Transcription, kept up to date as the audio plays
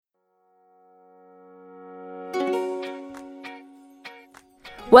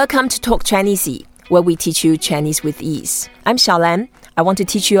Welcome to Talk Chinese, where we teach you Chinese with ease. I'm ShaoLan. I want to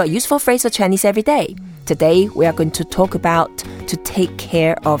teach you a useful phrase of Chinese every day. Today, we are going to talk about to take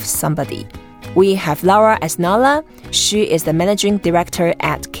care of somebody. We have Laura Esnaola. She is the managing director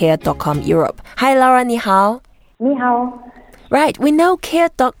at Care.com Europe. Hi, Laura, 你好. 你好. Right, we know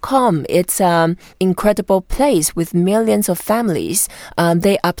Care.com. It's an incredible place with millions of families.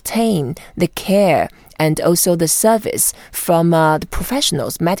 They obtain the care and also the service from the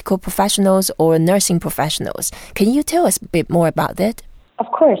professionals, medical professionals or nursing professionals. Can you tell us a bit more about that? Of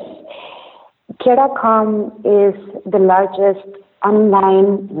course. Care.com is the largest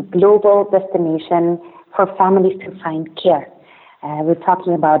online global destination for families to find care. We're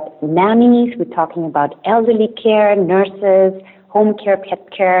talking about nannies, we're talking about elderly care, nurses, home care, pet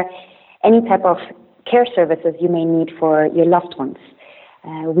care, any type of care services you may need for your loved ones.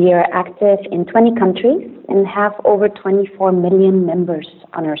 We are active in 20 countries and have over 24 million members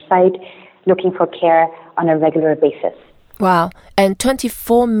on our site looking for care on a regular basis. Wow, and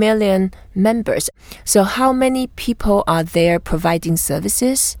 24 million members. So how many people are there providing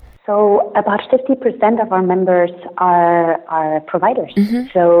services? So about 50% of our members are providers. Mm-hmm.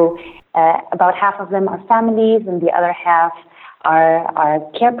 So about half of them are families and the other half are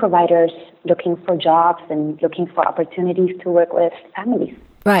care providers looking for jobs and looking for opportunities to work with families.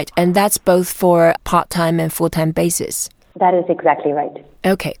 Right, and that's both for part-time and full-time basis. That is exactly right.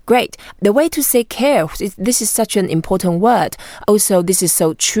 Okay, great. The way to say care, this is such an important word. Also, this is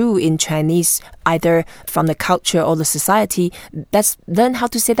so true in Chinese, either from the culture or the society. Let's learn how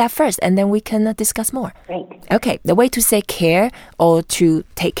to say that first, and then we can discuss more. Great. Okay, the way to say care or to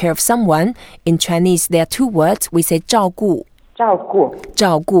take care of someone, in Chinese, there are two words. We say 照顾. 照顾.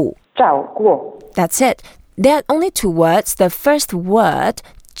 照顾. 照顾. That's it. There are only two words. The first word,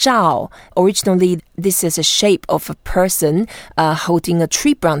 照, originally this is a shape of a person holding a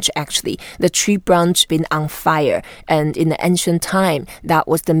tree branch actually. The tree branch been on fire, and in the ancient time that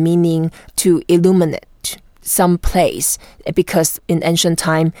was the meaning to illuminate some place, because in ancient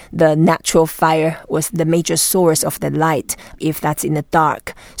time the natural fire was the major source of the light if that's in the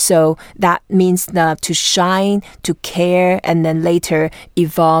dark. So that means to shine, to care, and then later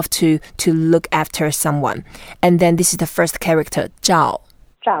evolve to look after someone. And then this is the first character, 照.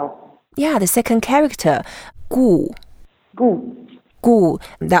 照. Yeah, the second character, 顾. 顾. 顾,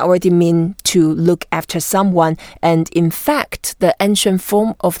 that already means to look after someone. And in fact, the ancient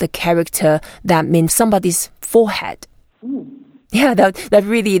form of the character, that means somebody's forehead. Mm. Yeah,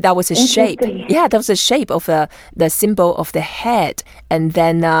 that was a shape. Yeah, that was a shape of the symbol of the head. And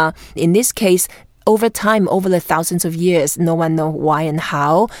then in this case, over time, over the thousands of years, no one knows why and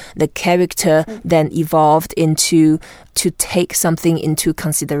how, the character then evolved into to take something into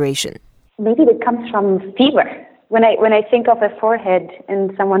consideration. Maybe it comes from fever. When I think of a forehead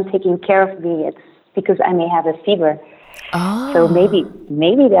and someone taking care of me, it's because I may have a fever. Oh. So maybe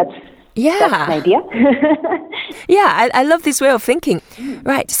that's an idea. Yeah, I love this way of thinking.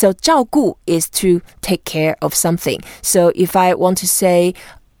 Right, so 照顾 is to take care of something. So if I want to say,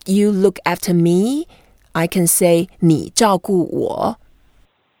 you look after me, I can say 你照顾我.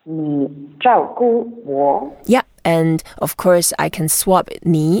 你照顾我. Yeah, and of course I can swap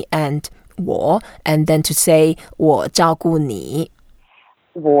你 and 我, and then to say 我照顾你.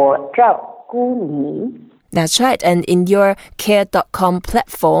 我照顾你. That's right. And in your Care.com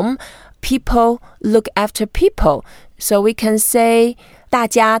platform, people look after people. So we can say 大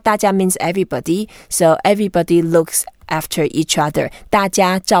家means everybody. So everybody looks after each other. 大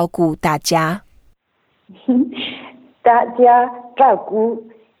家照顾大家. 大家照顾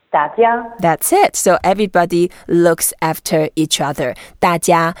大家. That's it. So everybody looks after each other. 大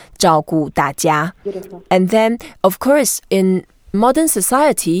家照顾大家. Beautiful. And then, of course, in modern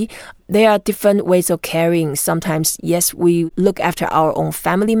society, there are different ways of caring. Sometimes, yes, we look after our own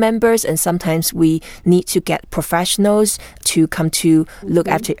family members, and sometimes we need to get professionals to come to look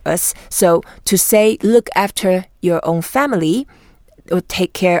after us. So to say look after your own family or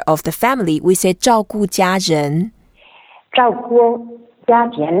take care of the family, we say 照顾家人. 照顾家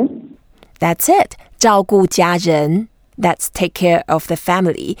人. That's it. 照顾家人. That's take care of the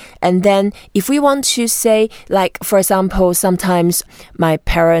family. And then if we want to say, like, for example, sometimes my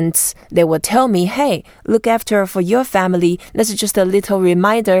parents, they will tell me, hey, look after for your family. That's just a little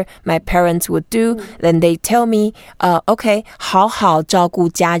reminder my parents would do. Then they tell me, okay, 好好照顾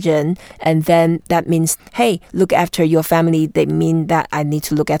家人. And then that means, hey, look after your family. They mean that I need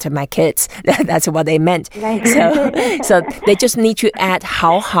to look after my kids. That's what they meant. So they just need to add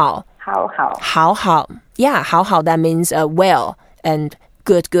好好. 好好. 好好. Yeah, 好好, that means well and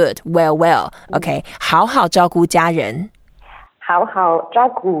good, well. Okay, 好好照顾家人.好好照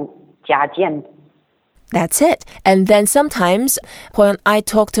顾家人。 That's it. And then sometimes when I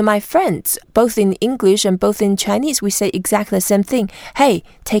talk to my friends, both in English and both in Chinese, we say exactly the same thing. Hey,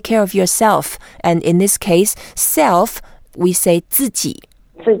 take care of yourself. And in this case, self, we say 自己.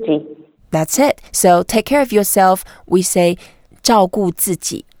自己. That's it. So take care of yourself, we say 照顾自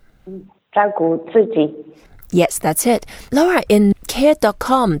己.照顾自己. Yes, that's it. Laura, in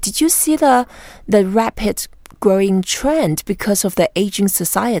care.com, did you see the rapid growing trend because of the aging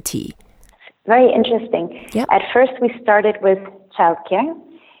society? Very interesting. Yep. At first, we started with childcare,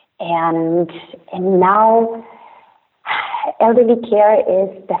 and now elderly care is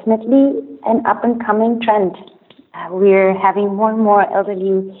definitely an up-and-coming trend. We're having more and more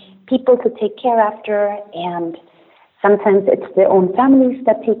elderly people to take care after, and sometimes it's their own families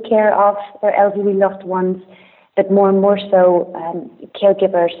that take care of their elderly loved ones, but more and more so,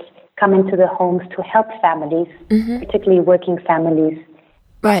 caregivers come into the homes to help families, particularly working families.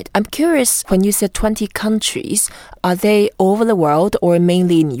 Right. I'm curious, when you said 20 countries, are they all over the world or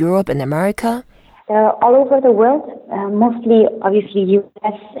mainly in Europe and America? They're all over the world, mostly obviously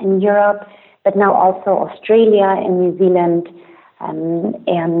US and Europe, but now also Australia and New Zealand.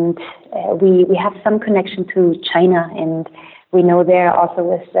 And we have some connection to China, and we know there also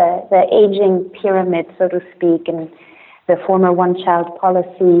with the aging pyramid, so to speak, and the former one-child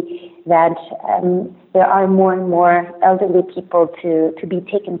policy, that there are more and more elderly people to be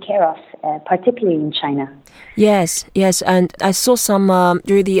taken care of, particularly in China. Yes, and I saw some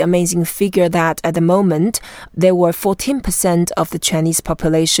really amazing figure that at the moment there were 14% of the Chinese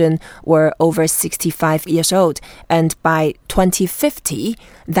population were over 65 years old, and by 2050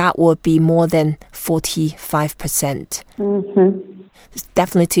 that will be more than 45%.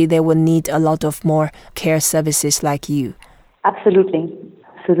 Definitely they will need a lot of more care services like you. Absolutely.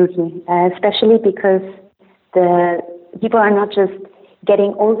 Especially because the people are not just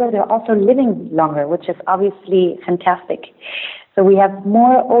getting older, they're also living longer, which is obviously fantastic. So we have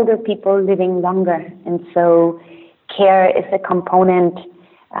more older people living longer, and so care is a component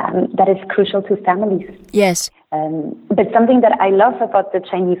that is crucial to families. Yes. But something that I love about the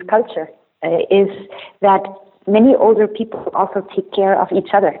Chinese culture is that many older people also take care of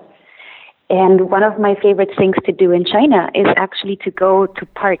each other. And one of my favorite things to do in China is actually to go to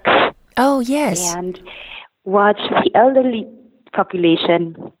parks. Oh, yes. And watch the elderly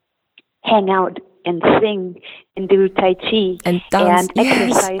population hang out and sing and do Tai Chi and dance. And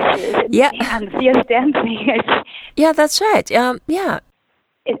exercises and fierce dancing. Yeah, that's right.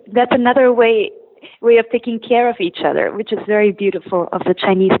 That's another way of taking care of each other, which is very beautiful of the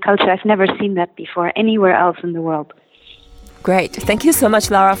Chinese culture. I've never seen that before anywhere else in the world. Great. Thank you so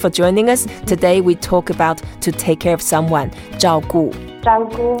much, Laura, for joining us. Today we talk about to take care of someone, 照顾. 照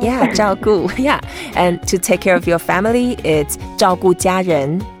顾. Yeah, 照顾. Yeah. And to take care of your family, it's 照顾家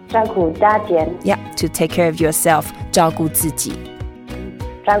人. 照顾家人. Yeah. To take care of yourself, 照顾自己.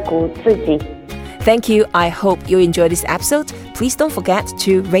 照顾自己. Thank you. I hope you enjoyed this episode. Please don't forget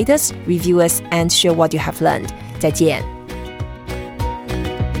to rate us, review us, and share what you have learned. 再见.